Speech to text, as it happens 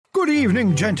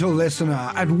evening, gentle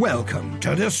listener, and welcome to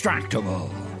Distractable.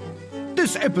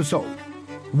 This episode,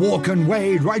 Walken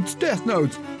Wade writes death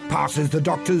notes, passes the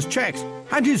doctor's checks,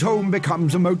 and his home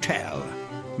becomes a motel.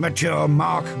 Mature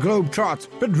Mark globetrots,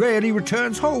 but rarely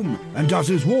returns home and does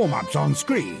his warm-ups on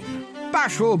screen.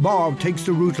 Bashful Bob takes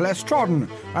the route less trodden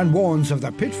and warns of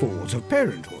the pitfalls of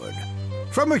parenthood.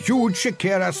 From a huge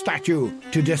Shakira statue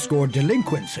to Discord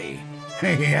delinquency.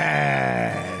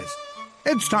 Yes!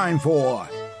 It's time for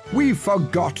We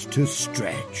Forgot to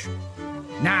Stretch.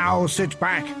 Now sit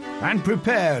back and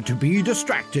prepare to be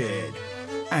distracted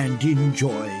and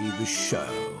enjoy the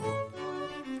show.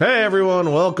 Hey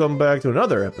everyone, welcome back to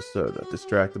another episode of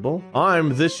Distractable.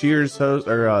 I'm this year's host,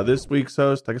 or this week's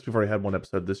host. I guess we've already had one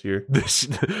episode this year.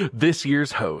 This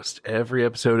year's host. Every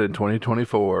episode in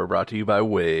 2024 brought to you by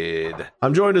Wade.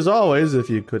 I'm joined as always, if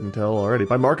you couldn't tell already,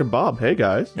 by Mark and Bob. Hey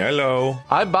guys. Hello.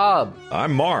 Hi Bob.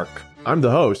 I'm Mark. I'm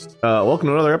the host. Welcome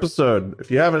to another episode.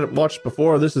 If you haven't watched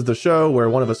before, this is the show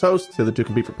where one of us hosts, the other two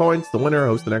compete for points, the winner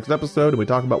hosts the next episode, and we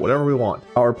talk about whatever we want.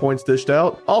 Our points dished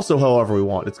out, also however we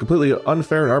want. It's completely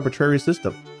unfair and arbitrary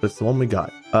system, but it's the one we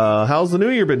got. How's the new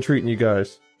year been treating you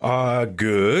guys?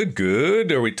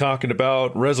 Good. Are we talking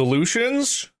about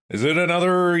resolutions? Is it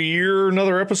another year,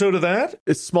 another episode of that?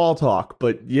 It's small talk,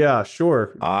 but yeah,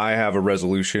 sure. I have a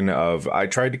resolution I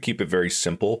tried to keep it very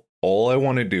simple. All I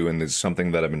want to do, and this is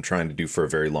something that I've been trying to do for a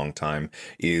very long time,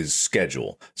 is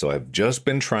schedule. So I've just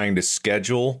been trying to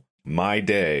schedule my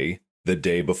day the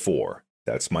day before.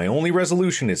 That's my only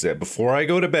resolution, is that before I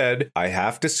go to bed, I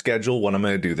have to schedule what I'm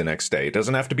going to do the next day. It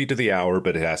doesn't have to be to the hour,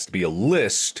 but it has to be a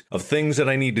list of things that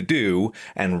I need to do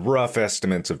and rough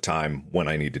estimates of time when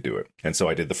I need to do it. And so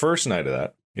I did the first night of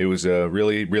that. It was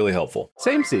really, really helpful.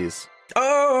 Samesies.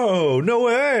 Oh, no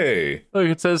way. Look,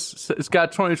 it says it's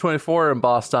got 2024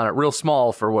 embossed on it, real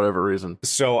small for whatever reason.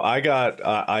 So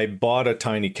I bought a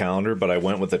tiny calendar, but I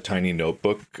went with a tiny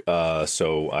notebook.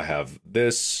 So I have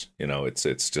this,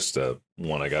 it's just a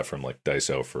one I got from like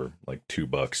Daiso for like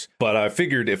 $2. But I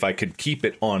figured if I could keep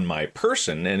it on my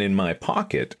person and in my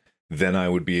pocket, then I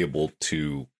would be able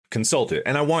to consult it.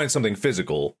 And I wanted something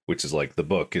physical, which is like the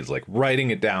book, is like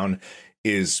writing it down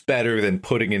is better than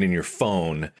putting it in your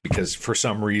phone, because for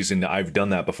some reason I've done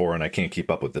that before and I can't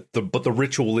keep up with it. But the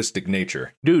ritualistic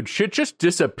nature. Dude, shit just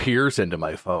disappears into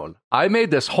my phone. I made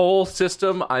this whole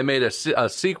system. I made a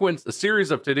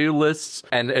series of to-do lists,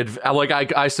 and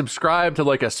I subscribed to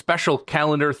like a special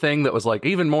calendar thing that was like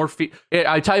even more.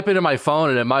 I type it in my phone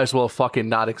and it might as well fucking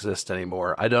not exist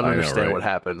anymore. I don't understand what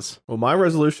happens. Well, my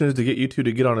resolution is to get you two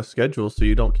to get on a schedule so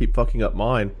you don't keep fucking up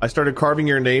mine. I started carving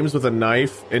your names with a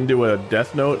knife into a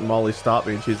death note, and Molly stopped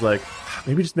me and she's like,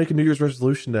 maybe just make a New Year's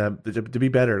resolution to be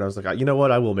better. And I was like, you know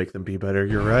what? I will make them be better.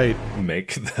 You're right.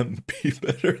 Make them be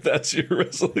better. That's your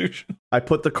resolution. I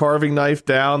put the carving knife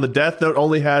down. The death note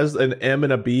only has an M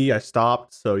and a B. I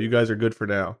stopped. So you guys are good for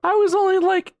now. I was only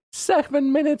like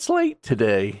 7 minutes late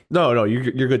today. No,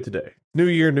 you're good today. New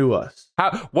year, new us.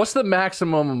 What's the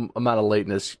maximum amount of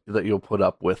lateness that you'll put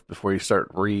up with before you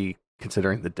start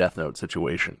reconsidering the death note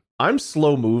situation? I'm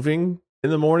slow moving in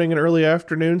the morning and early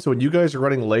afternoon, so when you guys are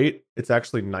running late, it's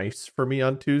actually nice for me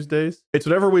on Tuesdays. It's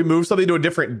whenever we move something to a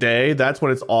different day, that's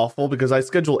when it's awful, because I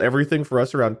schedule everything for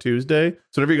us around Tuesday.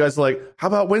 So whenever you guys are like, how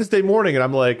about Wednesday morning? And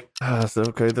I'm like, so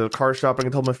okay, the car shopping I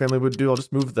told my family would do, I'll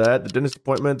just move that. The dentist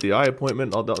appointment, the eye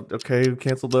appointment, okay,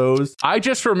 cancel those. I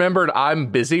just remembered I'm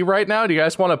busy right now. Do you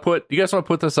guys want to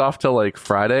put this off till like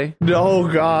Friday? No,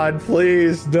 God,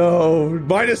 please, no.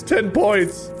 Minus 10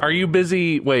 points. Are you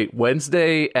busy? Wait,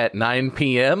 Wednesday at 9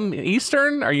 p.m.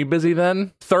 Eastern? Are you busy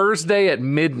then? Thursday at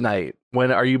midnight. When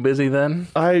are you busy then?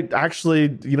 I actually,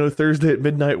 Thursday at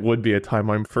midnight would be a time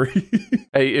I'm free.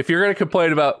 Hey, if you're going to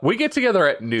complain about, we get together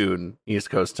at noon East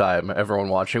Coast time, everyone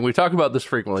watching. We talk about this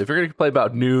frequently. If you're going to complain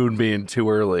about noon being too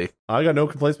early. I got no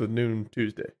complaints with noon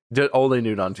Tuesday. Only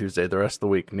noon on Tuesday. The rest of the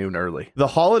week, noon early. The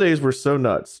holidays were so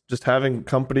nuts. Just having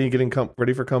company, getting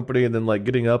ready for company, and then like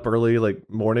getting up early, like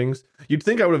mornings. You'd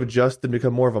think I would have adjusted and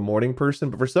become more of a morning person,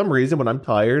 but for some reason, when I'm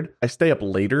tired, I stay up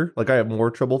later. Like I have more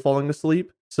trouble falling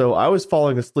asleep. So I was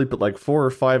falling asleep at like 4 or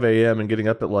 5 a.m. and getting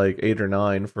up at like 8 or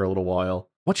 9 for a little while.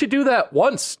 Once you do that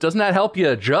once, doesn't that help you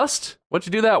adjust? Once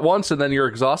you do that once and then you're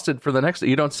exhausted for the next,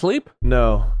 you don't sleep?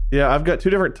 No, Yeah, I've got two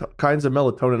different kinds of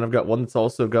melatonin. I've got one that's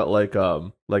also got like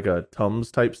a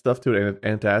Tums type stuff to it,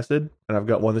 and antacid, and I've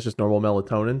got one that's just normal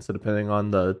melatonin. So depending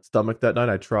on the stomach that night,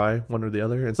 I try one or the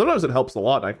other, and sometimes it helps a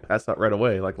lot. And I pass out right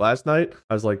away. Like last night,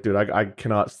 I was like, dude, I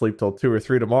cannot sleep till 2 or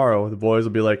 3 tomorrow. The boys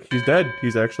will be like, he's dead.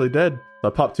 He's actually dead. So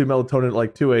I popped 2 melatonin at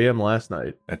like 2 a.m. last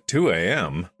night. At 2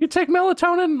 a.m.? You take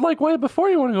melatonin like way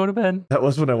before you want to go to bed. That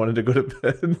was when I wanted to go to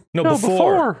bed. No,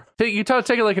 before. You take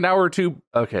it like an hour or two.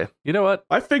 Okay, you know what?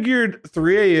 I figured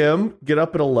 3 a.m., get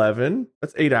up at 11.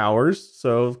 That's 8 hours.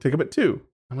 So take them at 2.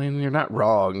 I mean, you're not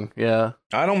wrong. Yeah.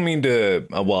 I don't mean to,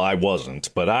 well, I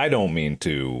wasn't, but I don't mean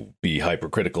to be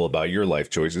hypercritical about your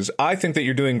life choices. I think that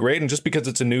you're doing great, and just because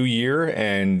it's a new year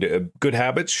and good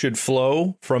habits should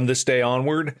flow from this day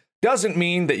onward doesn't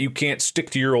mean that you can't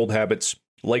stick to your old habits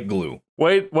like glue.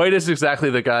 Wade is exactly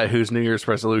the guy whose New Year's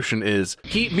resolution is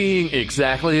keep being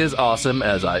exactly as awesome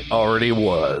as I already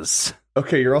was.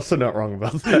 Okay, you're also not wrong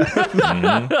about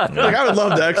that. Like, I would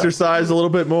love to exercise a little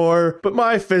bit more, but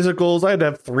my physicals, I had to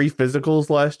have 3 physicals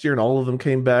last year, and all of them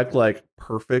came back like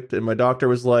perfect. And my doctor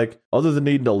was like, other than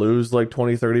needing to lose like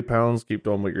 20, 30 pounds, keep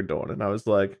doing what you're doing. And I was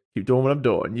like, keep doing what I'm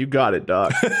doing. You got it,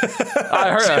 doc.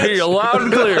 I hear you loud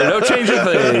and clear. No change a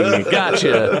thing.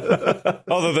 Gotcha.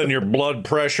 Other than your blood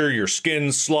pressure, your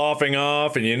skin sloughing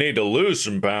off, and you need to lose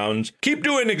some pounds, keep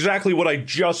doing exactly what I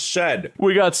just said.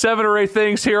 We got 7 or 8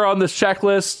 things here on this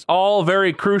checklist, all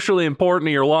very crucially important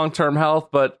to your long-term health,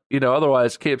 but,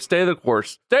 otherwise, stay the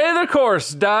course. Stay the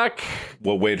course, doc.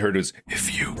 What Wade heard is,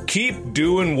 if you keep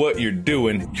doing what you're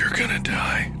doing, you're gonna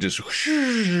die. Just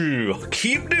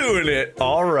keep doing it.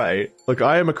 All right. Look,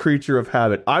 I am a creature of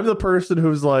habit. I'm the person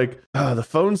who's like, the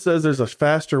phone says there's a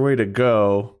faster way to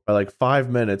go by like 5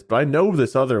 minutes, but I know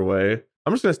this other way.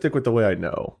 I'm just going to stick with the way I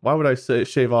know. Why would I say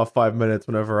shave off 5 minutes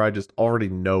whenever I just already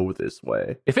know this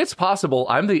way? If it's possible,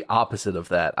 I'm the opposite of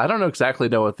that. I don't exactly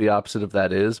know what the opposite of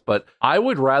that is, but I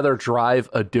would rather drive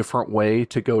a different way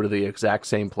to go to the exact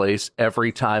same place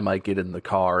every time I get in the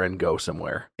car and go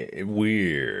somewhere.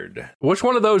 Weird. Which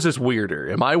one of those is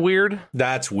weirder? Am I weird?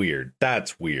 That's weird.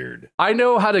 That's weird. I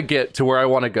know how to get to where I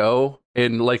want to go.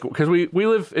 Because we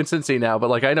live in Cincy now,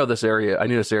 but I know this area. I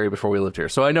knew this area before we lived here.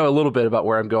 So I know a little bit about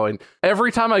where I'm going.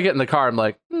 Every time I get in the car, I'm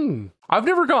like, I've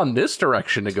never gone this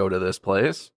direction to go to this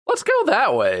place. Let's go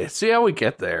that way. See how we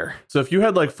get there. So if you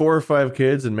had like 4 or 5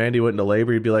 kids and Mandy went into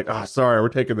labor, you'd be like, sorry, we're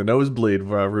taking the nosebleed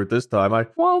route this time.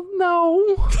 Well,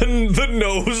 no. The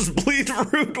nosebleed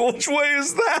route? Which way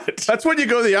is that? That's when you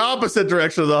go the opposite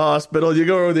direction of the hospital. You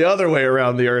go the other way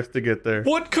around the earth to get there.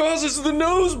 What causes the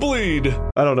nosebleed?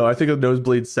 I don't know. I think of the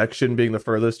nosebleed section being the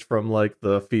furthest from like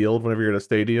the field whenever you're at a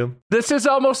stadium. This is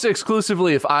almost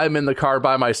exclusively if I'm in the car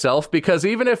by myself, because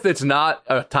even if it's not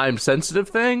a time sensitive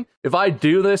thing, if I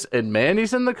do this and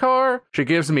Mandy's in the car, she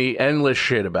gives me endless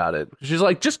shit about it. She's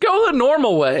like, just go the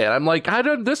normal way. And I'm like,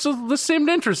 this seemed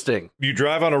interesting. You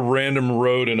drive on a random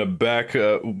road in a back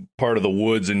part of the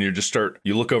woods, and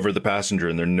you look over at the passenger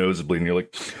and their nose is bleeding. You're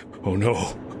like, oh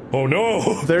no. Oh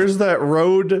no. There's that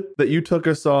road that you took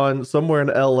us on somewhere in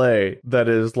LA that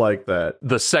is like that.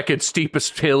 The second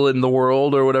steepest hill in the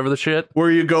world or whatever the shit. Where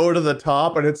you go to the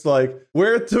top and it's like,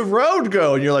 where'd the road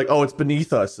go? And you're like, oh, it's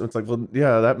beneath us. And it's like, well,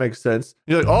 yeah, that makes sense.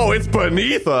 And you're like, oh, it's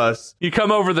beneath us. You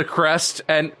come over the crest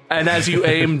and as you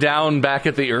aim down back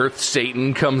at the earth,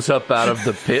 Satan comes up out of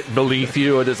the pit beneath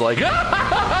you and is like,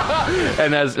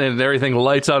 and everything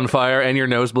lights on fire and your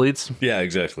nose bleeds. Yeah,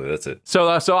 exactly. That's it. So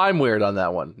I'm weird on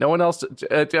that one. No one else.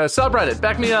 Subreddit,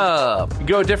 back me up. You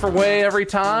go a different way every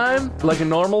time, like a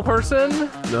normal person.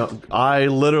 No, I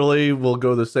literally will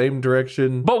go the same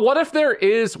direction. But what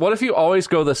if you always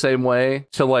go the same way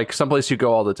to like someplace you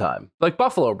go all the time, like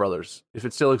Buffalo Brothers, if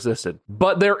it still existed?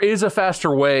 But there is a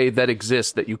faster way that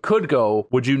exists that you could go.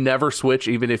 Would you never switch,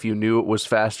 even if you knew it was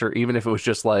faster, even if it was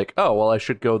just like, oh, well, I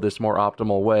should go this more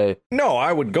optimal way? No,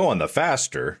 I would go on the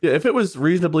faster. Yeah, if it was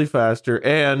reasonably faster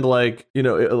and like,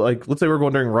 like let's say we're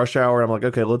going during rush hour. I'm like,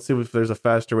 okay, let's see if there's a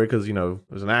faster way because,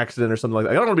 there's an accident or something like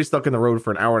that. I don't want to be stuck in the road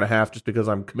for an hour and a half just because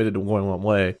I'm committed to going one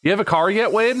way. You have a car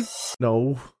yet, Wade?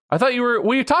 No. I thought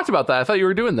we talked about that. I thought you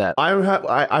were doing that.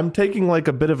 I'm taking like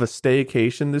a bit of a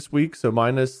staycation this week. So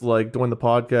minus like doing the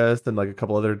podcast and like a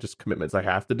couple other just commitments I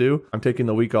have to do. I'm taking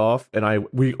the week off and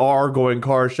we are going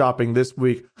car shopping this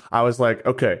week. I was like,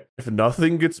 okay, if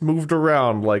nothing gets moved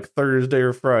around like Thursday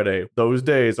or Friday, those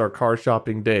days are car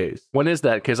shopping days. When is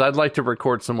that? Because I'd like to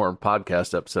record some more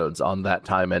podcast episodes on that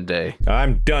time and day.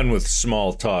 I'm done with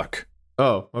small talk.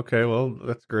 Oh, okay. Well,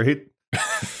 that's great.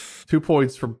 2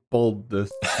 points for boldness.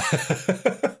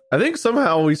 I think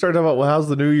somehow we started talking about, well, how's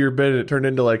the new year been? And it turned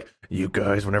into like, You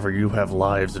guys, whenever you have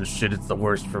lives and shit, it's the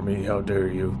worst for me. How dare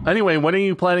you? Anyway, when are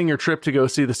you planning your trip to go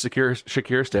see the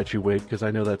Shakira statue, Wade? Because I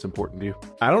know that's important to you.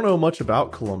 I don't know much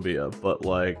about Colombia, but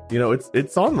like, you know,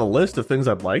 it's on the list of things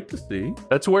I'd like to see.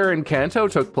 That's where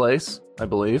Encanto took place, I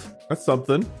believe. That's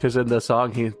something. Because in the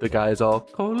song, the guy is all,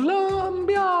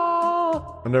 Colombia.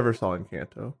 I never saw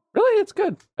Encanto. Really? It's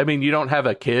good. I mean, you don't have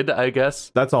a kid, I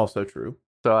guess. That's also true.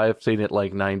 So I've seen it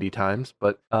like 90 times,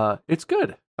 but it's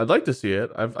good. I'd like to see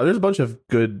it. There's a bunch of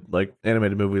good like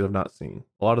animated movies I've not seen.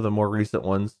 A lot of the more recent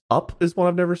ones. Up is one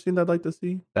I've never seen that I'd like to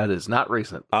see. That is not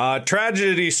recent.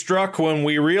 Tragedy struck when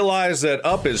we realized that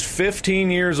Up is 15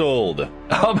 years old.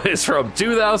 Up is from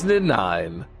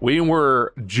 2009. We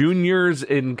were juniors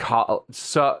in college,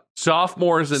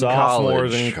 sophomores in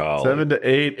college. 7 to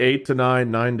 8, 8 to 9,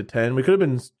 9 to 10. We could have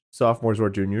been sophomores or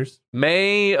juniors.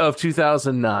 May of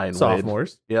 2009.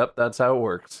 Sophomores. Wade. Yep, that's how it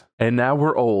works. And now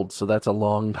we're old, so that's a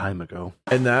long time ago.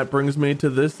 And that brings me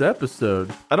to this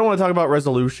episode. I don't want to talk about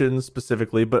resolutions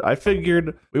specifically, but I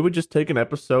figured we would just take an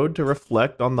episode to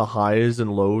reflect on the highs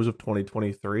and lows of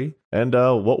 2023 and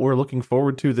what we're looking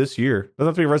forward to this year. Doesn't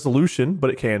have to be a resolution,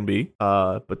 but it can be.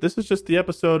 But this is just the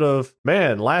episode of,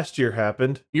 man, last year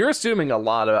happened. You're assuming a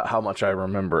lot about how much I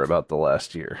remember about the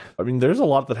last year. I mean, there's a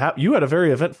lot that happened. You had a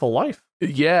very eventful life.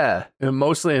 Yeah, it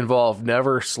mostly involved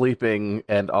never sleeping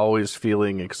and always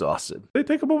feeling exhausted. They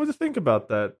take a moment to think about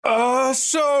that.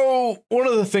 So one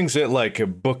of the things that like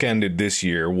bookended this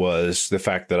year was the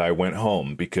fact that I went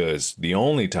home, because the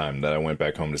only time that I went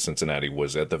back home to Cincinnati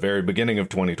was at the very beginning of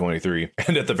 2023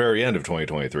 and at the very end of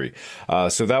 2023.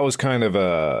 So that was kind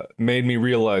of made me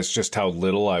realize just how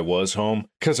little I was home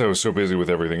because I was so busy with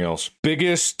everything else.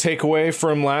 Biggest takeaway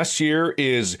from last year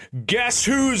is guess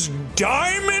who's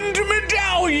diamond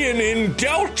medallion in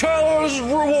Delta's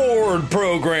reward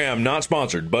program. Not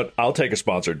sponsored, but I'll take a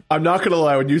sponsored. I'm not going to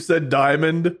lie. When you said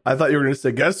diamond, I thought you were going to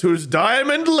say, guess whose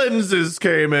diamond lenses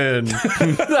came in?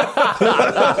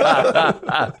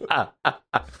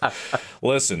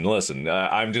 Listen.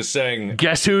 I'm just saying.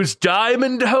 Guess whose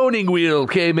diamond honing wheel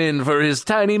came in for his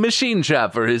tiny machine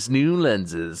shop for his new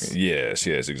lenses? Yes,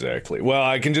 exactly. Well,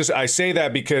 I say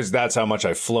that because that's how much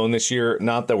I've flown this year.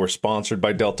 Not that we're sponsored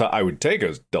by Delta. I would take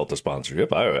a Delta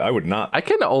sponsorship. I would not. I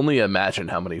can only imagine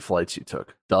how many flights you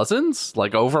took. Dozens?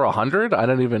 Like over 100? I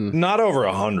don't even. Not over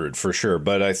 100 for sure,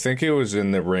 but I think it was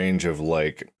in the range of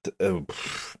like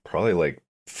probably like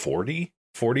 40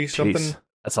 something. Jeez,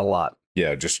 that's a lot.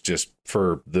 Yeah, just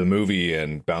for the movie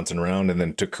and bouncing around, and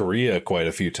then to Korea quite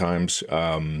a few times,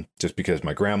 just because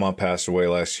my grandma passed away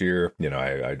last year. You know,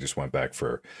 I just went back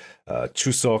for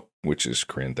Chuseok, which is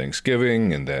Korean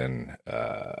Thanksgiving, and then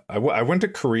I went to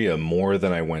Korea more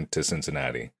than I went to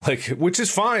Cincinnati, like, which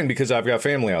is fine because I've got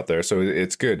family out there, so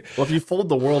it's good. Well, if you fold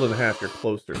the world in half, you're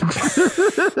closer.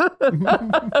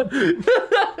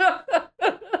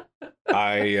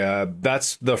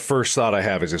 That's the first thought I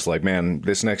have is just like, man,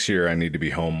 this next year I need to be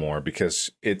home more,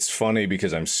 because it's funny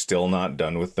because I'm still not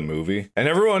done with the movie. And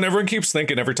everyone keeps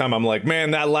thinking every time I'm like,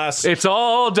 man, that last... It's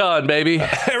all done, baby.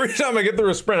 Every time I get through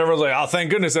a sprint, everyone's like, oh,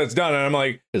 thank goodness that's done. And I'm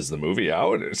like, is the movie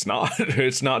out? It's not.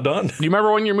 It's not done. You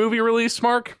remember when your movie released,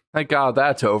 Mark? Thank God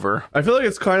that's over. I feel like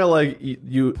it's kind of like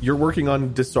you're working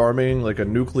on disarming like a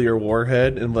nuclear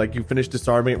warhead, and like you finish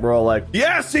disarming it, we're all like,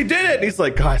 yes, he did it! And he's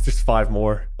like, guys, there's 5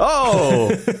 more.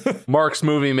 Oh! Mark's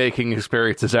movie making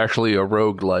experience is actually a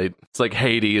roguelite. It's like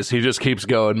Hades. He just keeps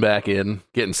going back in,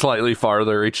 getting slightly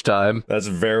farther each time. That's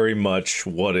very much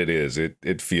what it is.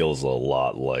 It feels a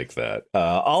lot like that.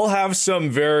 I'll have some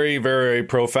very, very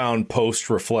profound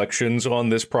post-reflections on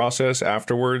this process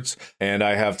afterwards, and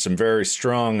I have some very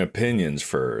strong opinions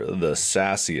for the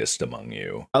sassiest among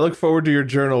you. I look forward to your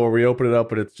journal where we open it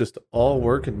up and it's just all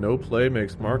work and no play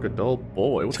makes Mark a dull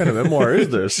boy. What kind of memoir is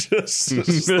this?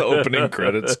 just the opening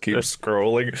credits keep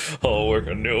scrolling. All work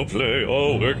and no play,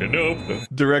 all work and no play.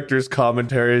 Director's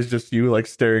commentary is just you like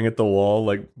staring at the wall,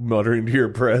 like muttering to your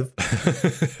breath.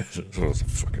 It's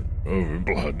fucking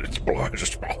blood. It's blood.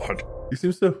 It's blood. You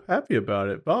seem so happy about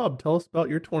it. Bob, tell us about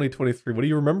your 2023. What do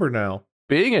you remember now?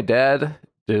 Being a dad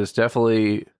is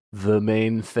definitely the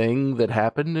main thing that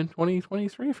happened in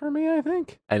 2023 for me, I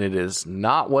think. And it is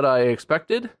not what I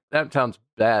expected. That sounds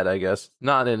bad, I guess.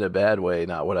 Not in a bad way,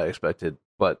 not what I expected,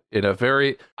 but in a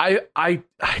very... I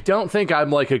don't think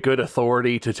I'm like a good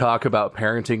authority to talk about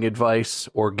parenting advice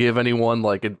or give anyone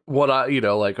like what I,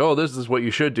 like, oh, this is what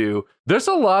you should do. There's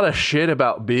a lot of shit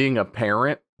about being a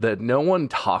parent that no one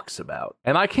talks about.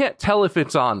 And I can't tell if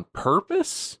it's on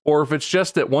purpose or if it's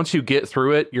just that once you get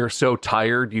through it, you're so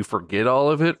tired you forget all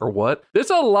of it or what. There's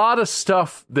a lot of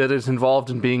stuff that is involved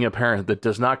in being a parent that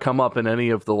does not come up in any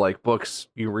of the like books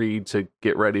you read to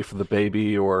get ready for the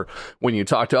baby or when you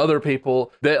talk to other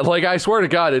people. That, like, I swear to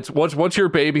God, it's once your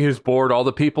baby is bored, all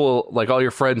the people, like all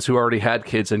your friends who already had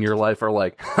kids in your life are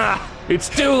like, ha, it's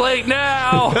too late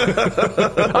now.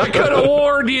 I could have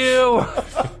warned you.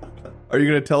 Are you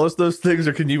going to tell us those things,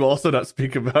 or can you also not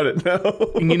speak about it now?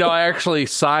 You know, I actually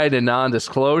signed a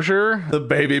non-disclosure. The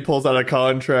baby pulls out a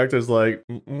contract, is like,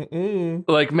 mm-mm.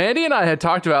 Like, Mandy and I had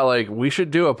talked about, like, we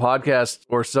should do a podcast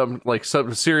or some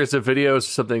series of videos or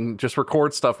something, just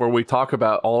record stuff where we talk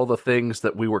about all the things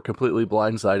that we were completely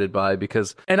blindsided by,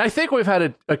 because, and I think we've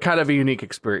had a kind of a unique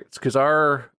experience, because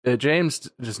our,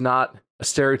 James is not a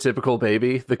stereotypical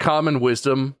baby. The common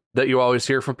wisdom that you always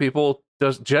hear from people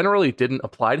generally didn't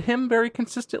apply to him very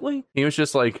consistently. He was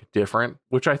just like different,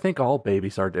 which I think all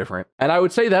babies are different. And I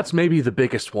would say that's maybe the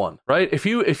biggest one, right? If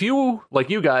you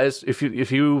like you guys, if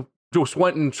you just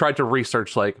went and tried to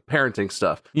research like parenting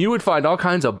stuff, you would find all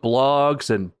kinds of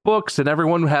blogs and books, and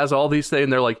everyone has all these things.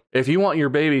 And they're like, if you want your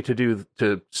baby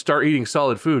to start eating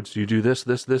solid foods, you do this.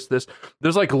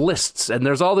 There's like lists and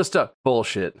there's all this stuff.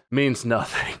 Bullshit. Means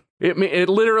nothing. It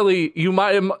literally,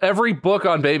 every book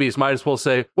on babies might as well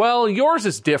say, well, yours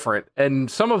is different,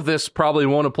 and some of this probably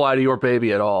won't apply to your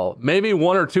baby at all. Maybe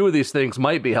one or two of these things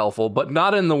might be helpful, but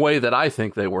not in the way that I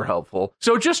think they were helpful.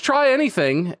 So just try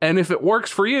anything, and if it works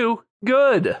for you,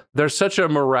 good. There's such a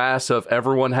morass of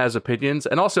everyone has opinions,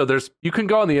 and also you can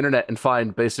go on the internet and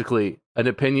find basically an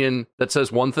opinion that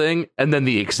says one thing, and then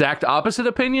the exact opposite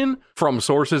opinion from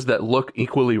sources that look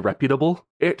equally reputable.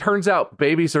 It turns out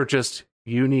babies are just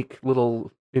unique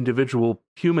little individual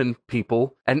human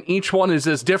people, and each one is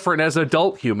as different as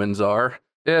adult humans are.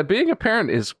 Yeah, being a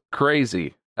parent is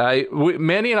crazy.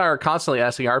 Mandy and I are constantly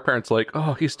asking our parents, like,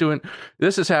 oh,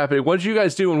 this is happening. What did you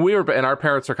guys do when we were? And our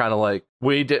parents are kind of like,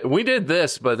 we did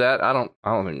this, but that I don't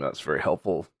think that's very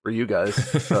helpful for you guys.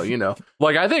 So, you know,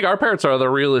 like, I think our parents are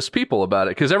the realest people about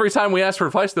it, because every time we ask for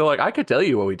advice, they're like, I could tell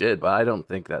you what we did, but I don't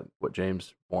think that what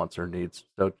James wants or needs.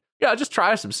 So yeah, just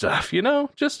try some stuff, you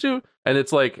know, and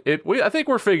it's like, I think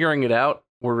we're figuring it out.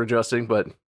 We're adjusting, but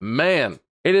man,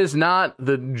 it is not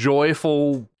the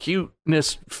joyful,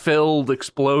 cuteness-filled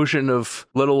explosion of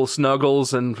little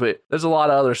snuggles, and there's a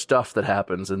lot of other stuff that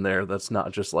happens in there that's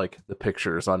not just like the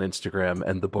pictures on Instagram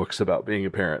and the books about being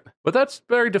a parent. But that's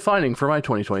very defining for my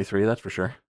 2023, that's for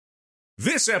sure.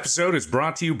 This episode is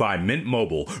brought to you by Mint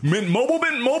Mobile. Mint Mobile,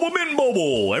 Mint Mobile, Mint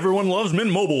Mobile. Everyone loves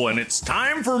Mint Mobile, and it's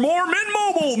time for more Mint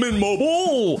Mobile, Mint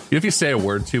Mobile. If you say a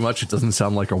word too much, it doesn't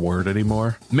sound like a word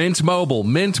anymore. Mint Mobile,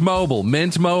 Mint Mobile,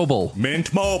 Mint Mobile.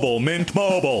 Mint Mobile, Mint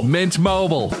Mobile. Mint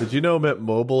Mobile. Did you know Mint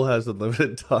Mobile has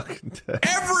unlimited talk and text?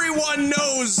 Everyone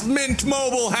knows Mint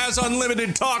Mobile has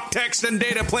unlimited talk, text, and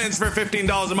data plans for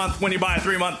 $15 a month when you buy a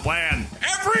 3-month plan.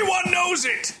 Everyone knows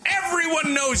it.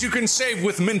 Everyone knows you can save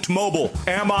with Mint Mobile.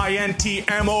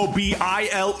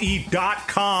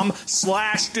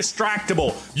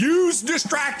 MintMobile.com/distractible. Use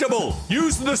Distractible.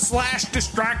 Use the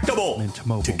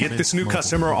 /Distractible. To get this new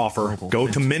customer offer, go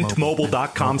to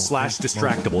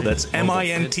mintmobile.com/distractible. That's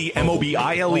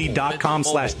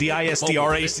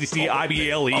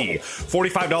MintMobile.com/distractible.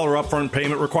 $45 upfront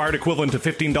payment required, equivalent to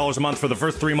 $15 a month for the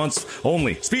first 3 months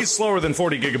only. Speed slower than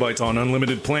 40 gigabytes on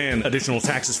unlimited plan. Additional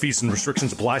taxes, fees, and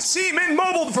restrictions apply. See Mint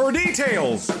Mobile for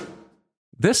details.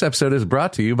 This episode is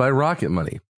brought to you by Rocket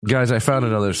Money. Guys, I found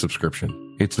another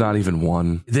subscription. It's not even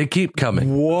one. They keep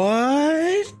coming.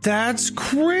 What? That's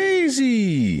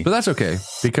crazy. But that's okay,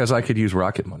 because I could use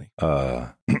Rocket Money.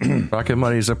 Rocket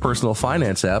Money is a personal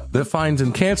finance app that finds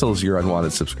and cancels your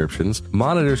unwanted subscriptions,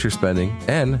 monitors your spending,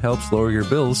 and helps lower your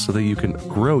bills so that you can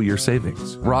grow your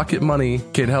savings. Rocket Money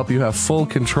can help you have full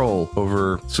control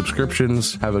over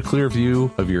subscriptions, have a clear view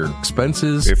of your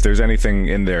expenses. If there's anything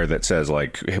in there that says,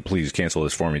 like, hey, please cancel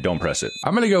this for me, don't press it.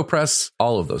 I'm going to go press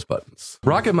all of those buttons.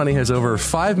 Rocket Money has over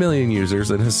 5 million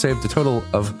users and has saved a total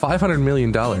of $500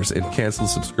 million in canceled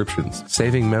subscriptions,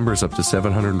 saving members up to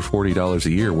 $740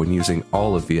 a year when using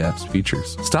all of the app's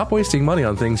features. Stop wasting money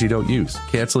on things you don't use.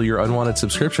 Cancel your unwanted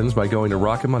subscriptions by going to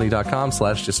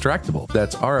rocketmoney.com/distractible.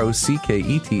 That's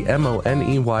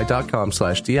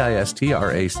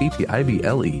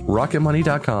ROCKETMONEY.com/DISTRACTIVLE.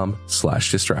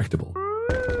 Rocketmoney.com/distractible.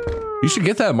 You should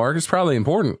get that, Mark. It's probably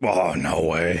important. Oh, no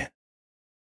way.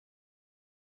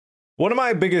 One of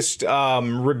my biggest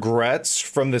regrets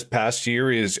from this past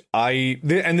year is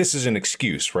and this is an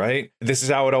excuse, right? This is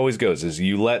how it always goes, is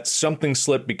you let something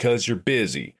slip because you're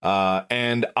busy.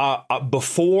 And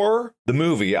before the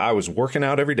movie, I was working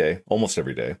out every day, almost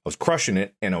every day. I was crushing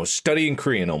it, and I was studying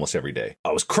Korean almost every day.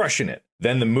 I was crushing it.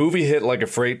 Then the movie hit like a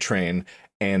freight train,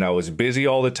 and I was busy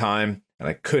all the time, and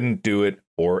I couldn't do it.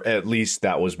 Or at least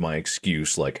that was my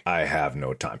excuse, like, I have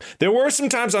no time. There were some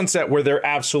times on set where there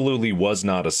absolutely was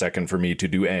not a second for me to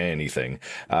do anything,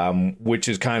 which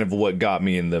is kind of what got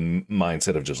me in the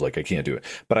mindset of just like, I can't do it.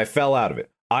 But I fell out of it.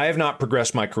 I have not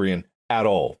progressed my Korean at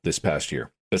all this past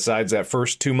year. Besides that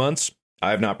first 2 months,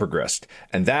 I have not progressed.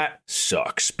 And that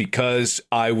sucks because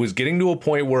I was getting to a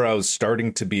point where I was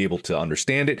starting to be able to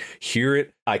understand it, hear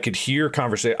it. I could hear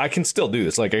conversation. I can still do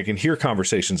this. Like, I can hear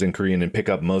conversations in Korean and pick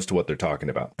up most of what they're talking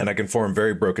about. And I can form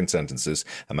very broken sentences,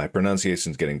 and my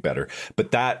pronunciation's getting better. But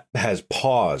that has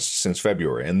paused since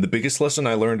February. And the biggest lesson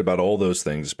I learned about all those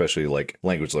things, especially like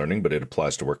language learning, but it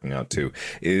applies to working out too,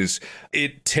 is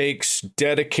it takes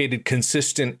dedicated,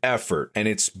 consistent effort, and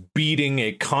it's beating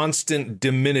a constant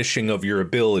diminishing of your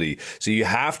ability. So you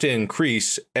have to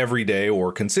increase every day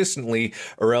or consistently,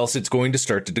 or else it's going to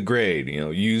start to degrade. You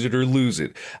know, use it or lose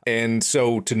it. And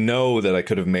so to know that I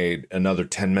could have made another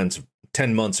 10 months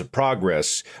of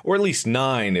progress, or at least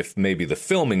 9 if maybe the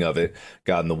filming of it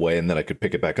got in the way, and then I could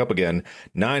pick it back up again,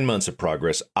 9 months of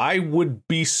progress, I would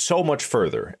be so much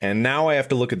further. And now I have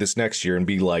to look at this next year and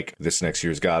be like, this next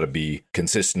year's got to be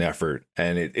consistent effort.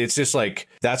 And it's just like,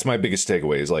 that's my biggest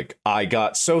takeaway, is like, I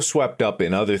got so swept up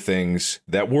in other things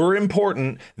that were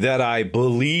important that I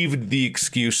believed the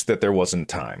excuse that there wasn't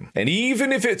time. And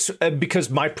even if it's because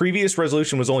my previous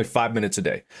resolution was only 5 minutes a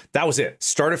day, that was it.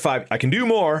 Start at 5. I can do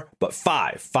more, but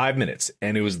 5 minutes.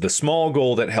 And it was the small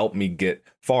goal that helped me get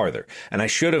farther. And I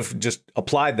should have just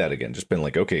applied that again, just been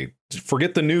like, okay,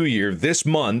 forget the new year, this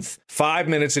month, 5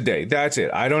 minutes a day. That's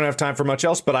it. I don't have time for much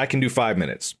else, but I can do 5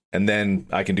 minutes, and then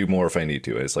I can do more if I need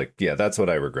to. It's like, yeah, that's what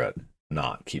I regret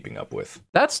not keeping up with.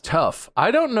 That's tough.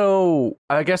 I don't know.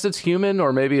 I guess it's human,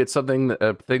 or maybe it's a thing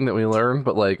that we learn,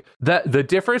 but like that, the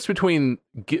difference between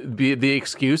the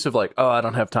excuse of like, oh, I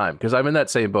don't have time, because I'm in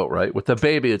that same boat, right? With the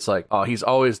baby, it's like, oh, he's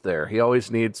always there. He always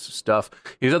needs stuff.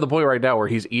 He's at the point right now where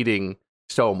he's eating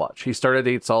so much. He started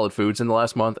to eat solid foods in the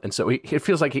last month, and so it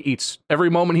feels like he eats every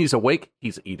moment he's awake,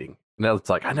 he's eating. Now it's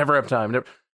like, I never have time.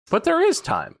 But there is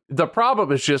time. The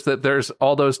problem is just that there's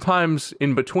all those times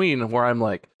in between where I'm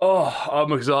like, oh,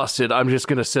 I'm exhausted. I'm just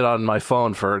going to sit on my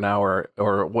phone for an hour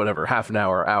or whatever, half an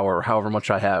hour, however much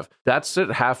I have. That's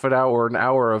it, half an hour, an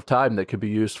hour of time that could be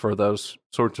used for those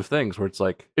sorts of things where it's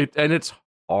like, it's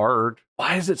hard.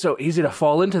 Why is it so easy to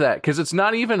fall into that? Because it's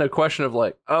not even a question of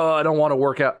like, oh, I don't want to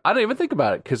work out. I don't even think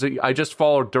about it, because I just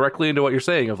fall directly into what you're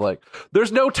saying of like,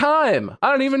 there's no time. I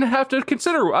don't even have to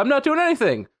consider. I'm not doing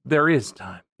anything. There is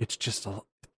time. It's just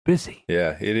busy.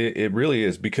 Yeah, it really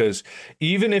is, because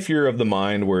even if you're of the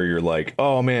mind where you're like,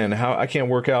 oh man, how I can't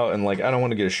work out and like I don't want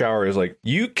to get a shower, is like,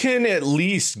 you can at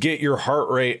least get your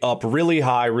heart rate up really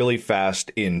high, really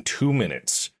fast in 2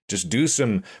 minutes. Just do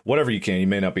some, whatever you can. You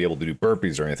may not be able to do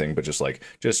burpees or anything, but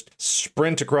just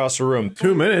sprint across the room.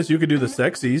 2 minutes, you could do the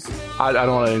sexies. I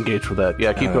don't want to engage with that.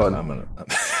 Yeah, keep going.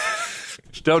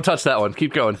 Don't touch that one.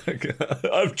 Keep going.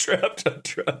 I'm trapped.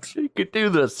 You could do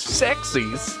the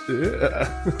sexies.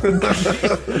 Yeah.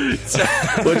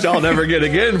 Which I'll never get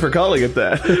again for calling it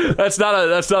that. That's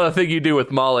not a thing you do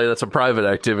with Molly. That's a private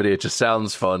activity. It just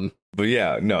sounds fun. But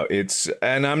yeah, no,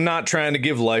 and I'm not trying to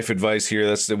give life advice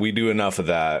here. We do enough of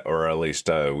that, or at least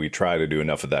we try to do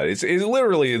enough of that. It's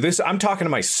literally this. I'm talking to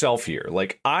myself here.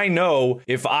 Like, I know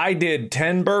if I did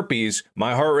 10 burpees,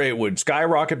 my heart rate would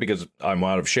skyrocket because I'm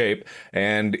out of shape,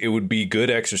 and it would be good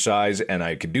exercise, and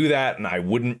I could do that, and I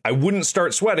wouldn't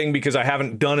start sweating because I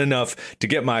haven't done enough to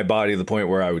get my body to the point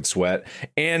where I would sweat,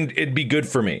 and it'd be good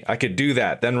for me. I could do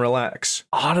that, then relax.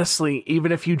 Honestly,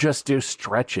 even if you just do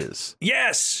stretches.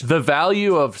 Yes. The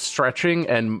value of stretching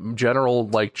and general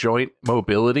like joint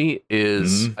mobility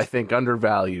is I think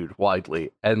undervalued widely,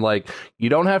 and like you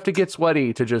don't have to get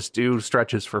sweaty to just do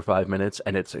stretches for 5 minutes,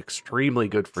 and it's extremely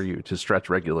good for you to stretch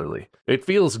regularly. It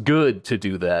feels good to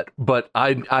do that, but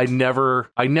I never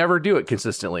do it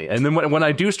consistently. And then when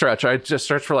I do stretch, I just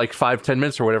stretch for like 5-10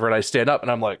 minutes or whatever, and I stand up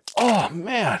and I'm like, oh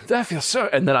man, that feels so,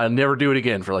 and then I never do it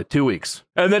again for like 2 weeks.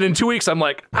 And then in 2 weeks, I'm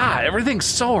like, everything's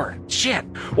sore. Shit.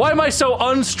 Why am I so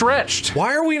unstretched?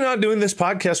 Why are we not doing this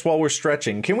podcast while we're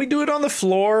stretching? Can we do it on the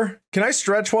floor? Can I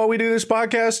stretch while we do this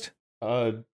podcast?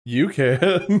 You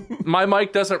can. My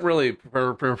mic doesn't really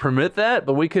permit that,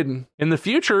 but we could in the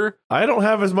future. I don't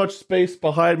have as much space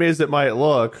behind me as it might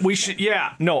look. We should.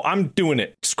 Yeah. No, I'm doing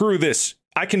it. Screw this.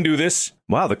 I can do this.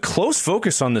 Wow, the close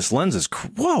focus on this lens is...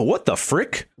 Whoa, what the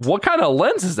frick? What kind of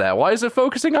lens is that? Why is it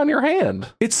focusing on your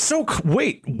hand? It's so...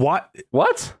 Wait, what?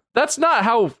 What? That's not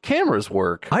how cameras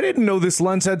work. I didn't know this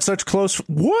lens had such close...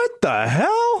 What the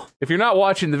hell? If you're not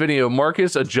watching the video, Mark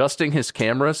is adjusting his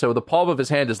camera, so the palm of his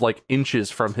hand is like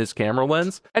inches from his camera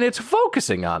lens, and it's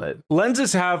focusing on it.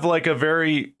 Lenses have like a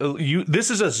very... this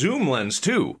is a zoom lens,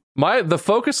 too. The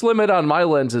focus limit on my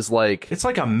lens is like... It's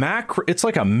like a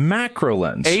macro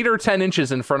lens. 8 or 10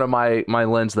 inches in front of my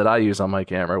lens that I use on my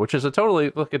camera, which is a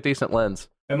totally a decent lens.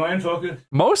 Am I in focus?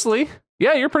 Mostly.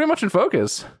 Yeah, you're pretty much in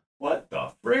focus. What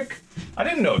the frick? I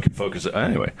didn't know it could focus.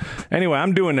 Anyway,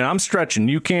 I'm doing it. I'm stretching.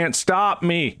 You can't stop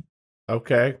me.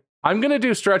 Okay. I'm going to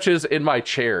do stretches in my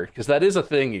chair, because that is a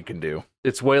thing you can do.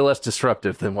 It's way less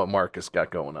disruptive than what Marcus got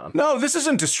going on. No, this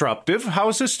isn't disruptive. How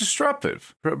is this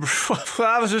disruptive?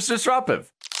 How is this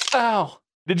disruptive? Ow.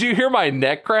 Did you hear my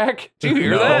neck crack? Did you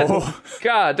hear that?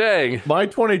 God dang. My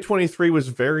 2023 was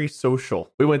very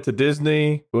social. We went to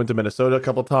Disney. We went to Minnesota a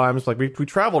couple times. Like we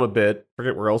traveled a bit.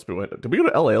 Forget where else we went. Did we go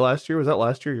to LA last year? Was that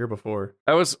last year? Year before?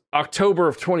 That was October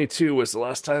of 22 was the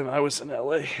last time I was in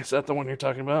LA. Is that the one you're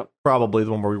talking about? Probably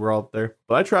the one where we were out there.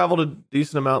 But I traveled a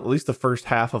decent amount, at least the first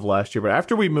half of last year. But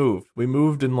after we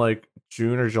moved in like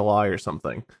June or July or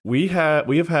something. We have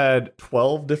had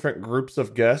 12 different groups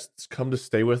of guests come to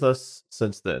stay with us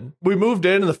since then. We moved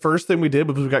in, and the first thing we did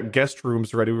was we got guest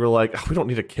rooms ready. We were like, we don't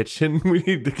need a kitchen. We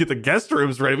need to get the guest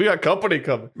rooms ready. We got company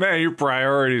coming. Man, your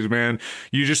priorities, man.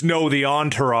 You just know the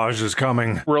entourage is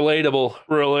coming.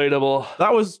 Relatable.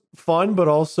 That was fun, but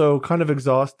also kind of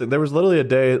exhausting. There was literally a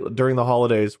day during the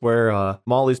holidays where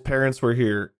Molly's parents were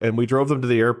here, and we drove them to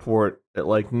the airport at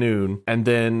like noon, and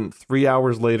then 3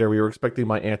 hours later we were expecting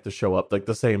my aunt to show up like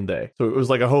the same day. So it was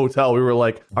like a hotel. We were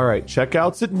like, all right,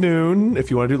 checkouts at noon if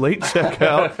you want to do late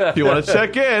checkout. If you want to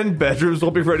check in, bedrooms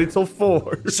won't be ready till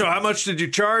 4. So how much did you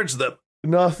charge them?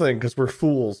 Nothing, because we're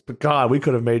fools. But God, we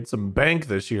could have made some bank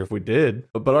this year if we did.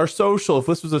 But our social, if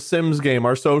this was a Sims game,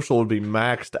 our social would be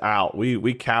maxed out.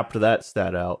 We capped that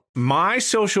stat out. My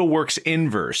social works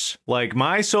inverse. Like,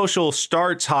 my social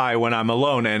starts high when I'm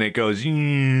alone, and it goes...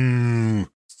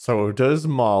 So does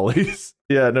Molly's.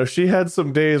 Yeah, no, she had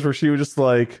some days where she would just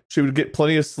like, she would get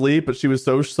plenty of sleep, but she was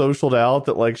so socialed out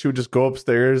that like she would just go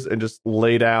upstairs and just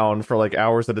lay down for like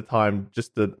hours at a time,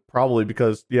 just to probably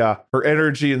because, yeah, her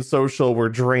energy and social were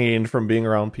drained from being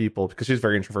around people because she's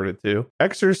very introverted too.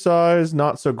 Exercise,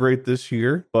 not so great this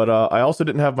year, but I also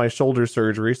didn't have my shoulder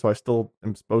surgery, so I still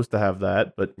am supposed to have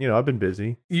that, but you know, I've been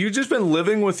busy. You just been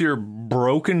living with your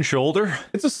broken shoulder?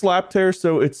 It's a slap tear,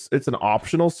 so it's an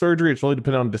optional surgery. It's really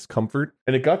dependent on discomfort,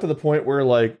 and it got to the point where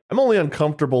like I'm only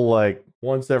uncomfortable like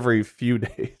once every few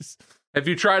days. Have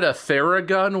you tried a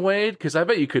Theragun, Wade? Because I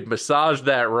bet you could massage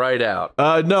that right out.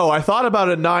 No, I thought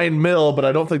about a 9mm, but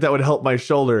I don't think that would help my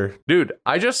shoulder. Dude,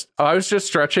 I was just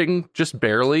stretching, just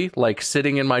barely, like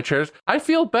sitting in my chair. I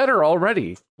feel better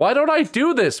already. Why don't I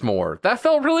do this more? That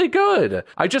felt really good.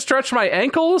 I just stretched my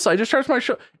ankles. I just stretched my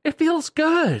shoulder. It feels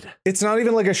good. It's not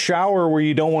even like a shower where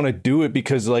you don't want to do it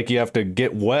because like you have to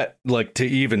get wet like to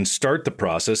even start the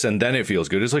process, and then it feels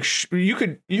good. It's like you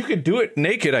could do it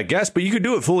naked, I guess, but you could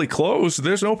do it fully clothed.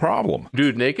 There's no problem.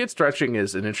 Dude, naked stretching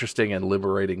is an interesting and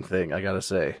liberating thing, I gotta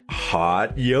say.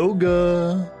 Hot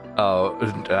yoga. Oh,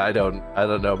 I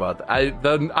don't know about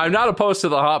that. I'm not opposed to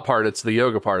the hot part. It's the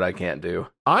yoga part I can't do.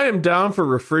 I am down for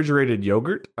refrigerated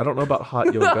yogurt. I don't know about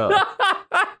hot yoga.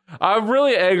 I'm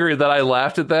really angry that I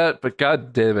laughed at that, but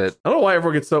god damn it. I don't know why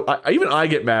everyone gets so... even I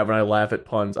get mad when I laugh at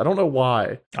puns. I don't know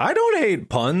why. I don't hate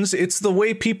puns. It's the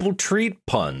way people treat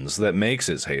puns that makes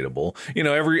it hateable. You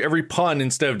know, every pun,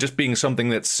 instead of just being something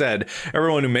that's said,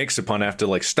 everyone who makes a pun have to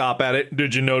like stop at it.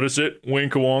 Did you notice it?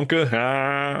 Winka wonka.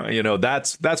 Ah. You know,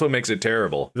 that's what makes it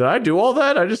terrible. Did I do all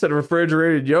that? I just said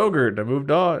refrigerated yogurt and I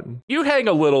moved on. You hang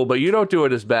a little, but you don't do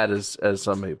it as bad as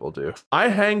some people do. I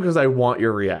hang because I want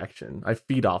your reaction. I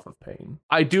feed off of pain.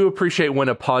 I do appreciate when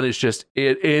a pun is just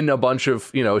in a bunch of,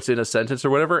 you know, it's in a sentence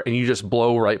or whatever, and you just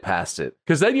blow right past it.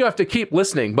 Because then you have to keep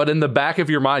listening, but in the back of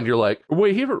your mind, you're like,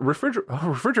 wait, he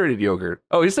refrigerated yogurt.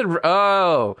 Oh, he said,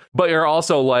 oh. But you're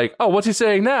also like, oh, what's he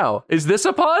saying now? Is this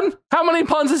a pun? How many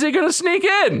puns is he going to sneak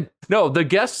in? No, the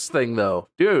guests thing, though.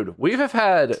 Dude,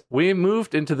 we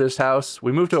moved into this house.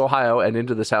 We moved to Ohio and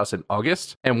into this house in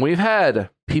August, and we've had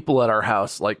people at our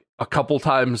house like a couple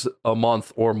times a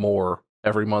month or more.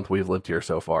 Every month we've lived here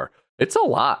so far. It's a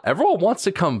lot. Everyone wants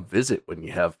to come visit when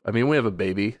you have, I mean, we have a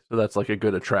baby, so that's like a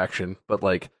good attraction. But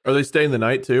like, Are they staying the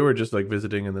night too, or just like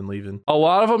visiting and then leaving? a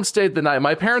lot of them stayed the night.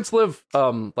 My parents live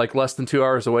like less than 2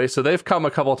 hours away, so they've come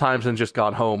a couple times and just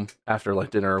gone home after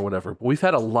like dinner or whatever. But we've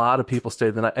had a lot of people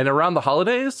stay the night. And around the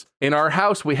holidays, in our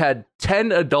house, we had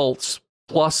 10 adults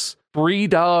plus 3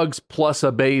 dogs plus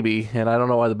a baby. And I don't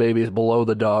know why the baby is below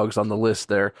the dogs on the list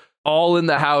there. All in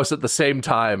the house at the same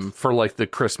time for like the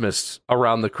Christmas,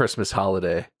 around the Christmas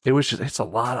holiday. It's a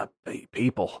lot of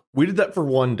people. We did that for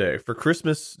one day. For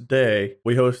Christmas Day,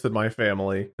 we hosted my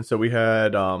family. And so we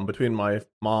had, between my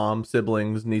mom,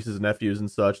 siblings, nieces, nephews, and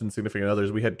such, and significant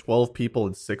others, we had 12 people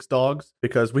and 6 dogs.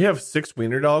 Because we have 6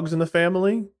 wiener dogs in the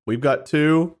family. We've got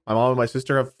 2. My mom and my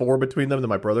sister have 4 between them. Then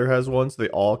my brother has 1, so they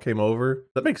all came over.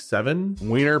 That makes 7.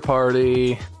 Wiener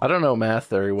party. I don't know math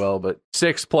very well, but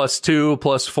 6 plus 2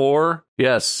 plus 4.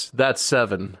 Yes, that's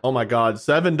 7. Oh my God,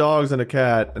 7 dogs and a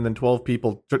cat, and then 12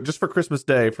 people just for Christmas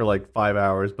Day for like 5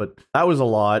 hours. But that was a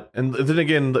lot. And then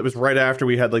again, it was right after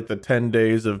we had like the 10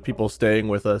 days of people staying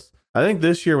with us. I think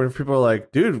this year when people are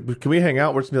like, dude, can we hang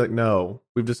out? We're just gonna be like, no,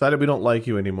 we've decided we don't like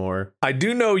you anymore. I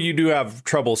do know you do have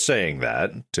trouble saying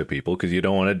that to people because you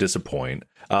don't want to disappoint.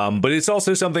 But it's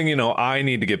also something, you know, I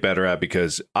need to get better at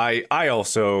because I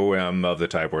also am of the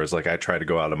type where it's like I try to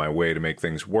go out of my way to make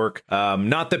things work.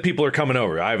 Not that people are coming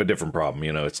over. I have a different problem.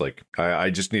 You know, it's like I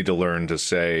just need to learn to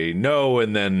say no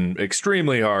and then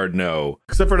extremely hard no.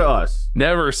 Except for to us.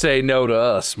 Never say no to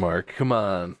us, Mark. Come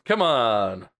on.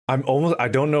 I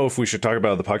don't know if we should talk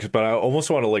about the podcast, but I almost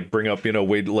want to like bring up, you know,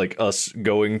 like us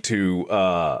going to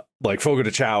like Fogo de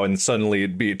Chao and suddenly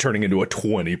it'd be turning into a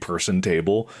 20-person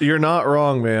table. You're not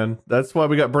wrong, man. That's why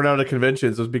we got burnt out at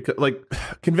conventions. It was because like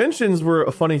conventions were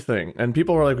a funny thing, and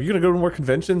people were like, "Are you gonna go to more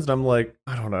conventions?" And I'm like,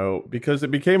 I don't know, because it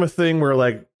became a thing where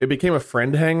like it became a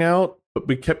friend hangout. But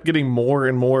we kept getting more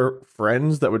and more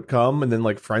friends that would come, and then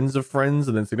like friends of friends,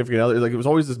 and then significant others. Like it was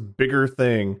always this bigger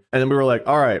thing. And then we were like,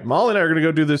 all right, Molly and I are gonna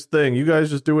go do this thing. You guys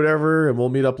just do whatever, and we'll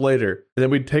meet up later. And then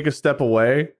we'd take a step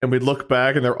away, and we'd look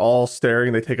back, and they're all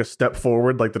staring. They take a step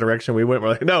forward, like the direction we went. We're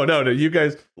like, no, you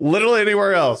guys, literally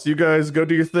anywhere else. You guys go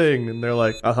do your thing. And they're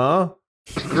like,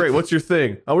 great, what's your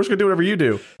thing? Oh, we're just gonna do whatever you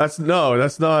do. That's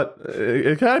not.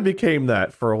 It kind of became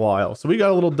that for a while. So we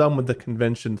got a little dumb with the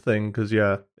convention thing because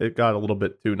it got a little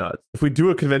bit too nuts. If we do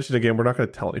a convention again, we're not gonna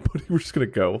tell anybody. We're just gonna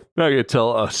go. Not gonna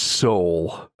tell a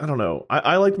soul. I don't know.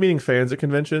 I liked meeting fans at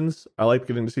conventions. I liked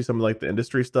getting to see some of like the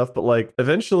industry stuff. But like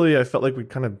eventually, I felt like we'd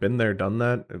kind of been there, done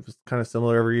that. It was kind of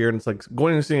similar every year. And it's like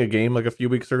going and seeing a game like a few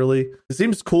weeks early. It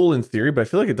seems cool in theory, but I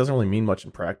feel like it doesn't really mean much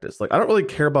in practice. Like I don't really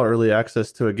care about early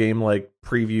access to a game like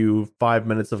preview 5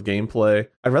 minutes of gameplay.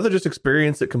 I'd rather just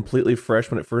experience it completely fresh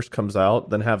when it first comes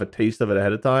out than have a taste of it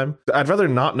ahead of time. I'd rather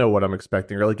not know what I'm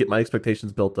expecting or like get my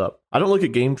expectations built up. I don't look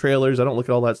at game trailers. I don't look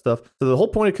at all that stuff. So the whole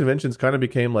point of conventions kind of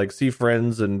became like see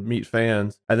friends and meet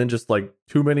fans. And then just like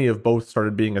too many of both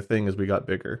started being a thing as we got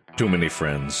bigger. Too many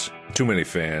friends. Too many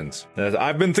fans.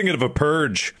 I've been thinking of a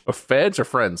purge. Of fans or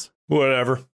friends?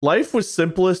 Whatever. Life was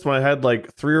simplest when I had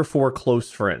like 3 or 4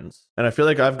 close friends. And I feel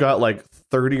like I've got like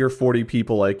 30 or 40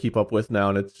 people I keep up with now,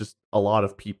 and it's just a lot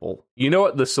of people. You know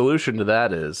what the solution to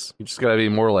that is? You just gotta be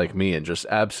more like me and just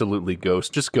absolutely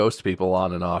ghost people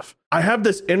on and off. I have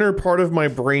this inner part of my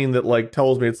brain that like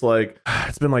tells me it's like,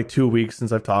 it's been like 2 weeks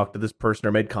since I've talked to this person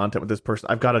or made content with this person.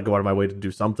 I've got to go out of my way to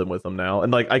do something with them now.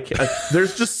 And like, I can't,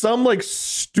 there's just some like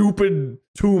stupid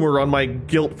tumor on my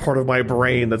guilt part of my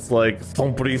brain that's like,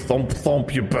 thumpity thump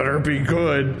thump, you better be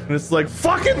good. And it's like,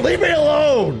 fucking leave me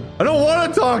alone. I don't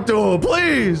want to talk to them,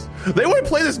 please. They want to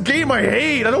play this game I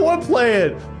hate. I don't want to play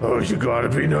it. Oh, you gotta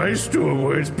be nice to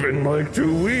them. It's been like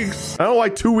 2 weeks. I don't know why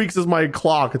 2 weeks is my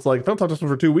clock. It's like, if I don't talk to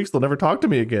someone for 2 weeks, they'll never talk to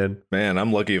me again. Man,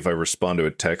 I'm lucky if I respond to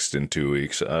a text in 2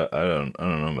 weeks. I don't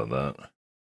know about that.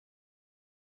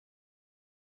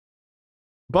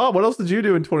 Bob, what else did you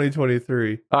do in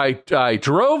 2023? I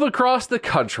drove across the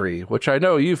country, which I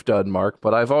know you've done, Mark,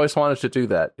 but I've always wanted to do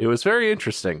that. It was very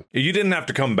interesting. You didn't have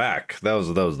to come back. That was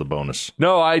the bonus.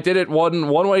 No, I did it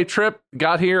one-way trip,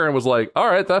 got here and was like, all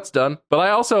right, that's done. But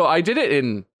I did it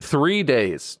in 3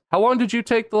 days. How long did you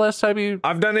take the last time you...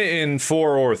 I've done it in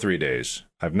 4 or 3 days.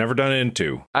 I've never done it in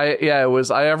 2. I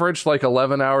averaged like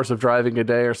 11 hours of driving a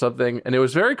day or something, and it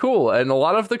was very cool. And a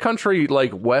lot of the country,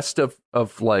 like west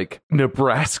of like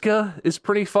Nebraska, is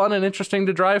pretty fun and interesting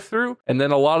to drive through. And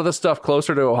then a lot of the stuff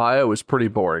closer to Ohio was pretty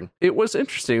boring. It was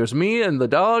interesting. It was me and the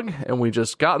dog, and we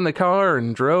just got in the car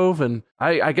and drove. And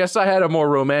I guess I had a more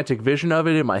romantic vision of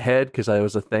it in my head because it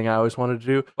was a thing I always wanted to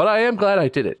do. But I am glad I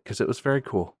did it because it was very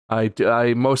cool. Ohio.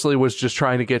 I mostly was just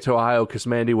trying to get to Ohio because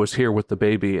Mandy was here with the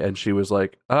baby, and she was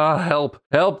like, help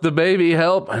the baby,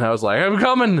 help. And I was like, I'm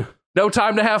coming. No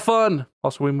time to have fun.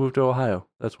 Also, we moved to Ohio.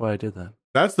 That's why I did that.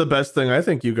 That's the best thing I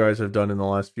think you guys have done in the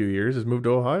last few years is move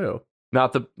to Ohio.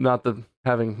 Not the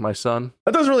having my son.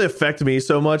 That doesn't really affect me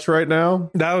so much right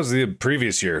now. That was the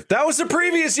previous year. Don't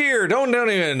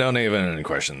even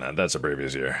question that. That's the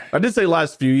previous year. I did say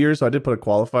last few years, so I did put a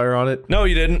qualifier on it. No,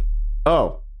 you didn't.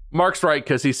 Oh. Mark's right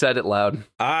because he said it loud.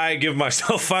 I give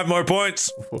myself 5 more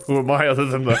points. Who am I other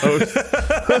than the host?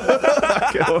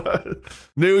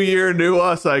 New year, new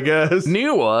us, I guess.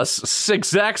 New us?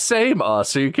 Exact same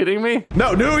us. Are you kidding me?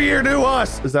 No, new year, new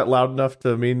us. Is that loud enough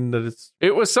to mean that it's...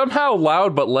 It was somehow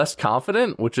loud but less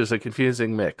confident, which is a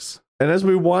confusing mix. And as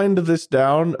we wind this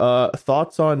down,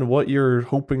 thoughts on what you're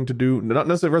hoping to do, not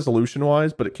necessarily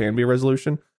resolution-wise, but it can be a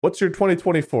resolution. What's your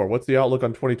 2024? What's the outlook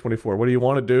on 2024? What do you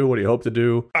want to do? What do you hope to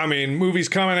do? I mean, movies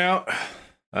coming out.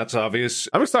 That's obvious.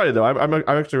 I'm excited, though. I'm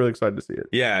actually really excited to see it.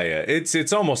 Yeah.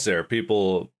 It's almost there.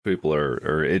 People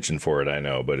are itching for it, I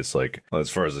know. But it's like, as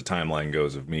far as the timeline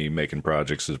goes of me making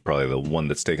projects is probably the one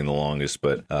that's taken the longest.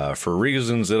 But for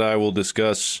reasons that I will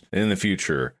discuss in the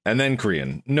future. And then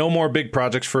Korean. No more big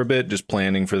projects for a bit. Just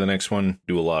planning for the next one.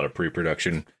 Do a lot of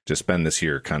pre-production. Just spend this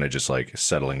year kind of just like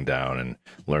settling down and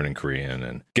learning Korean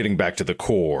and getting back to the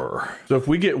core. So if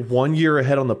we get 1 year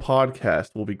ahead on the podcast,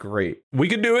 we'll be great. We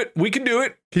could do it.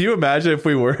 Can you imagine if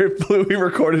we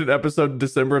recorded an episode in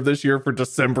December of this year for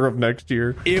December of next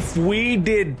year? If we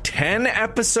did 10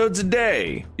 episodes a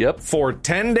day, for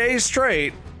 10 days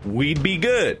straight, we'd be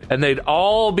good. And they'd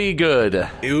all be good.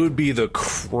 It would be the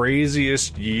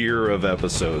craziest year of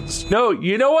episodes. No,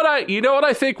 you know what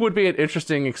I think would be an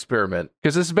interesting experiment,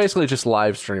 because this is basically just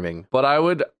live streaming. But I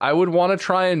would want to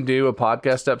try and do a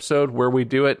podcast episode where we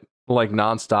do it like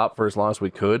nonstop for as long as we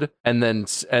could, and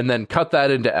then cut that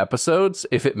into episodes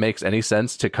if it makes any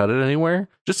sense to cut it anywhere,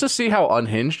 just to see how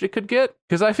unhinged it could get.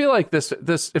 Because I feel like this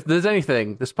if there's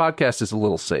anything, this podcast is a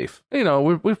little safe. You know,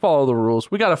 we follow the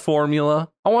rules. We got a formula.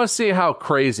 I want to see how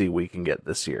crazy we can get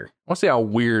this year. I want to see how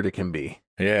weird it can be.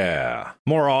 Yeah.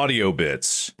 More audio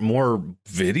bits. More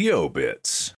video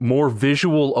bits. More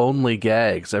visual only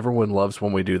gags. Everyone loves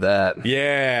when we do that.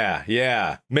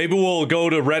 Yeah. Maybe we'll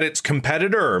go to Reddit's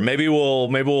competitor. Maybe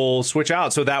we'll switch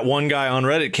out so that one guy on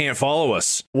Reddit can't follow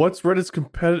us. What's Reddit's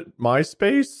competitor?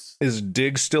 MySpace? Is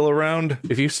Dig still around?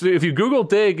 If you Google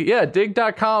Dig,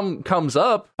 dig.com comes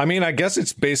up. I mean, I guess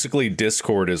it's basically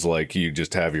Discord is like you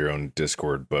just have your own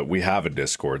Discord, but we have a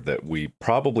Discord that we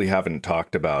probably haven't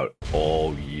talked about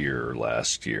all year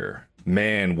last year.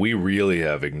 Man, we really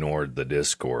have ignored the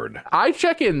Discord. I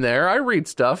check in there. I read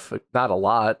stuff. Not a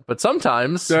lot, but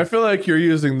sometimes. So I feel like you're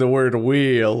using the word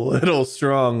we a little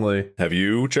strongly. Have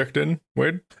you checked in,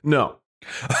 Wade? No.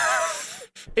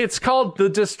 It's called the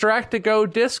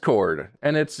Distractigo Discord,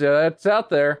 and it's out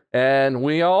there, and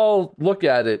we all look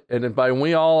at it. And by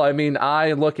we all, I mean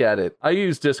I look at it. I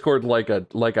use Discord like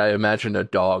I imagine a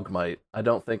dog might. I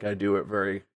don't think I do it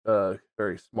very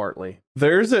smartly.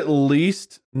 There's at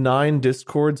least 9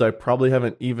 Discords I probably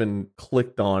haven't even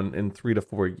clicked on in 3 to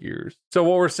 4 years. So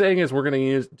what we're saying is we're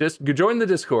going to join the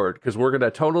Discord, because we're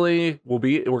going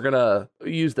to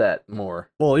use that more.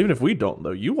 Well, even if we don't,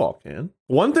 though, you all can.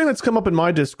 One thing that's come up in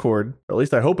my Discord, or at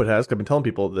least I hope it has, 'cause I've been telling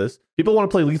people this, people want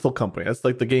to play Lethal Company. That's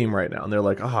like the game right now. And they're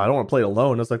like, I don't want to play it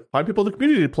alone. It's like, find people in the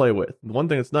community to play with. And one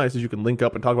thing that's nice is you can link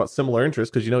up and talk about similar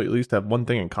interests, because you at least have one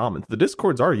thing in common. The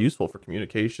Discords are useful for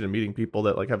communication and meeting people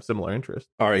that like have similar interests.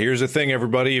 All right, here's the thing,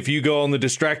 everybody. If you go on the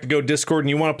Distractigo Discord and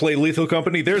you want to play Lethal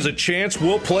Company, there's a chance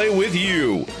we'll play with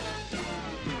you.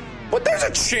 But there's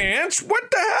a chance? What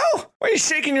the hell? Why are you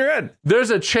shaking your head? There's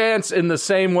a chance in the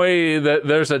same way that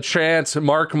there's a chance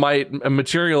Mark might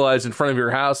materialize in front of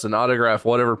your house and autograph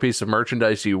whatever piece of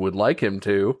merchandise you would like him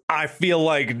to. I feel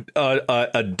like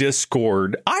a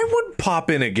Discord. I would pop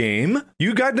in a game.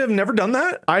 You guys have never done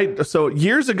that? So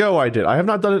years ago I did. I have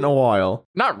not done it in a while.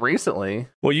 Not recently.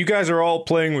 Well, you guys are all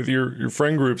playing with your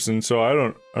friend groups, and so I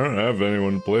don't have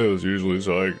anyone to play with usually,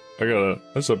 so I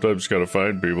sometimes gotta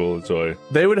find people, so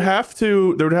there would have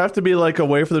to be like a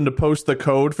way for them to post the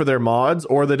code for their mods,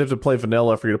 or they'd have to play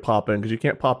vanilla for you to pop in, because you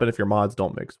can't pop in if your mods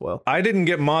don't mix well. I didn't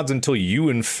get mods until you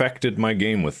infected my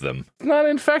game with them. It's not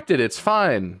infected, it's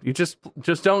fine. You just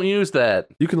don't use that.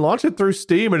 You can launch it through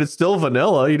Steam and it's still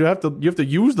vanilla. You have to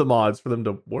use the mods for them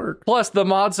to work. Plus the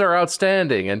mods are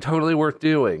outstanding and totally worth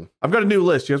doing. I've got a new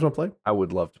list. You guys want to play? I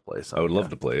would love to play some. I would love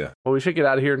to play, yeah. Well, we should get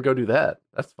out of here and go do that.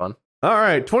 That's fun. All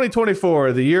right,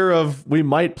 2024, the year of we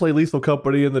might play Lethal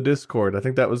Company in the Discord. I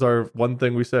think that was our one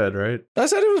thing we said, right? I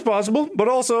said it was possible, but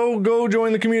also go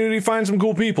join the community, find some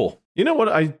cool people. You know what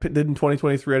I did in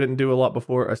 2023 I didn't do a lot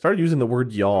before? I started using the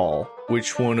word y'all.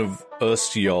 Which one of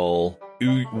us y'all?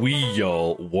 We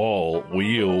y'all, wall,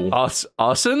 wheel.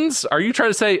 Ussens? Are you trying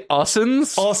to say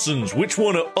ussens? Ussens. Which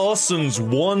one of Ussens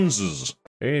oneses?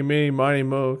 Hey, me, mighty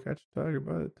mo, catch a tiger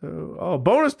by the toe. Oh,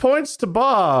 bonus points to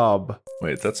Bob.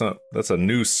 Wait, that's a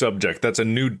new subject. That's a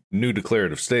new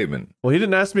declarative statement. Well, he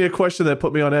didn't ask me a question that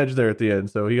put me on edge there at the end,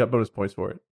 so he got bonus points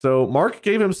for it. So Mark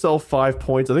gave himself 5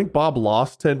 points. I think Bob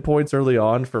lost 10 points early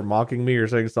on for mocking me or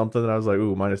saying something, and I was like,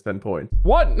 ooh, minus 10 points.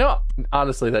 What? No,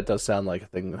 honestly, that does sound like a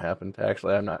thing that happened.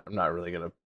 Actually, I'm not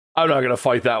gonna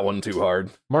fight that one too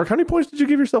hard. Mark, how many points did you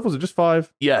give yourself? Was it just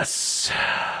 5? Yes,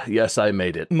 I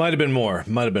made it. Might have been more.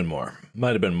 Might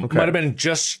have been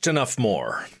just enough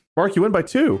more. Mark, you win by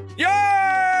 2.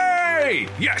 Yay!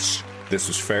 Yes! This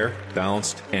was fair,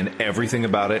 balanced, and everything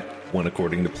about it went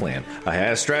according to plan. I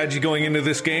had a strategy going into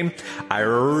this game. I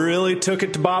really took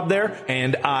it to Bob there,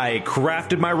 and I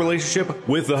crafted my relationship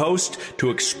with the host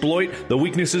to exploit the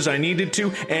weaknesses I needed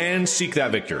to and seek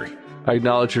that victory. I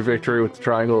acknowledge your victory with the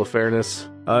triangle of fairness.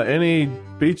 Any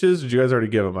speeches? Did you guys already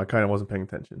give them? I kind of wasn't paying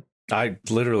attention. I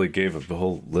literally gave the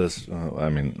whole list.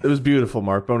 It was beautiful,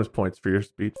 Mark. Bonus points for your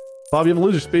speech. Bob, you have a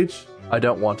loser speech? I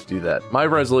don't want to do that. My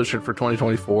resolution for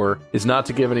 2024 is not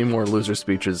to give any more loser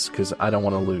speeches because I don't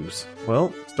want to lose.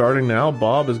 Well, starting now,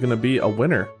 Bob is going to be a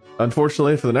winner.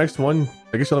 Unfortunately, for the next one,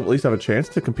 I guess you'll at least have a chance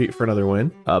to compete for another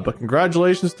win. But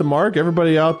congratulations to Mark,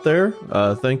 everybody out there.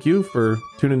 Thank you for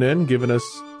tuning in, giving us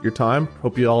your time.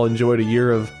 Hope you all enjoyed a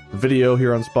year of video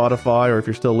here on Spotify, or if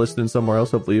you're still listening somewhere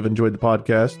else, hopefully you've enjoyed the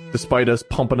podcast, despite us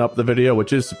pumping up the video,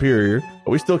 which is superior.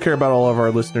 But we still care about all of our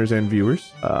listeners and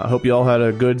viewers. Hope you all had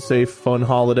a good, safe, fun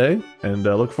holiday, and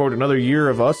look forward to another year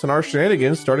of us and our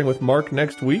shenanigans, starting with Mark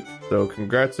next week. So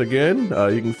congrats again.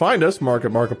 You can find us, Mark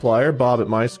at Markiplier, Bob at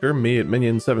Meisker, me at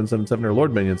Minion777, or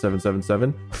Lord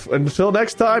Minion777. Until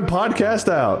next time,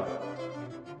 podcast out.